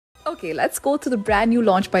Okay, let's go to the brand new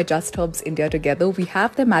launch by Just Herbs India together. We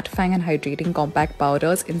have the mattifying and hydrating compact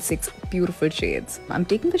powders in 6 beautiful shades. I'm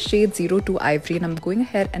taking the shade 02 Ivory and I'm going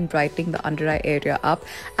ahead and brightening the under eye area up.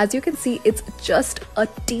 As you can see, it's just a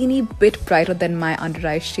teeny bit brighter than my under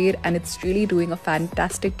eye shade, and it's really doing a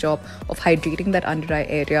fantastic job of hydrating that under eye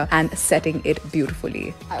area and setting it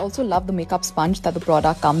beautifully. I also love the makeup sponge that the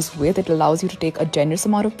product comes with. It allows you to take a generous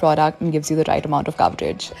amount of product and gives you the right amount of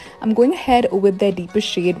coverage. I'm going ahead with their deepest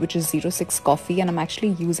shade, which is 06 Coffee, and I'm actually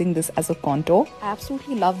using this as a contour. I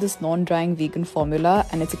absolutely love this non-drying vegan formula,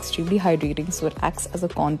 and it's extremely hydrating, so it acts as a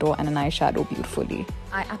contour and an eyeshadow beautifully.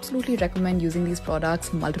 I absolutely recommend using these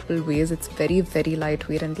products multiple ways. It's very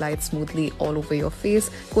lightweight and glides smoothly all over your face.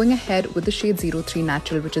 Going ahead with the shade 03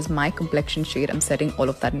 Natural, which is my complexion shade, I'm setting all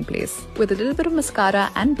of that in place. With a little bit of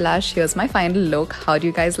mascara and blush, here's my final look. How do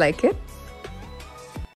you guys like it?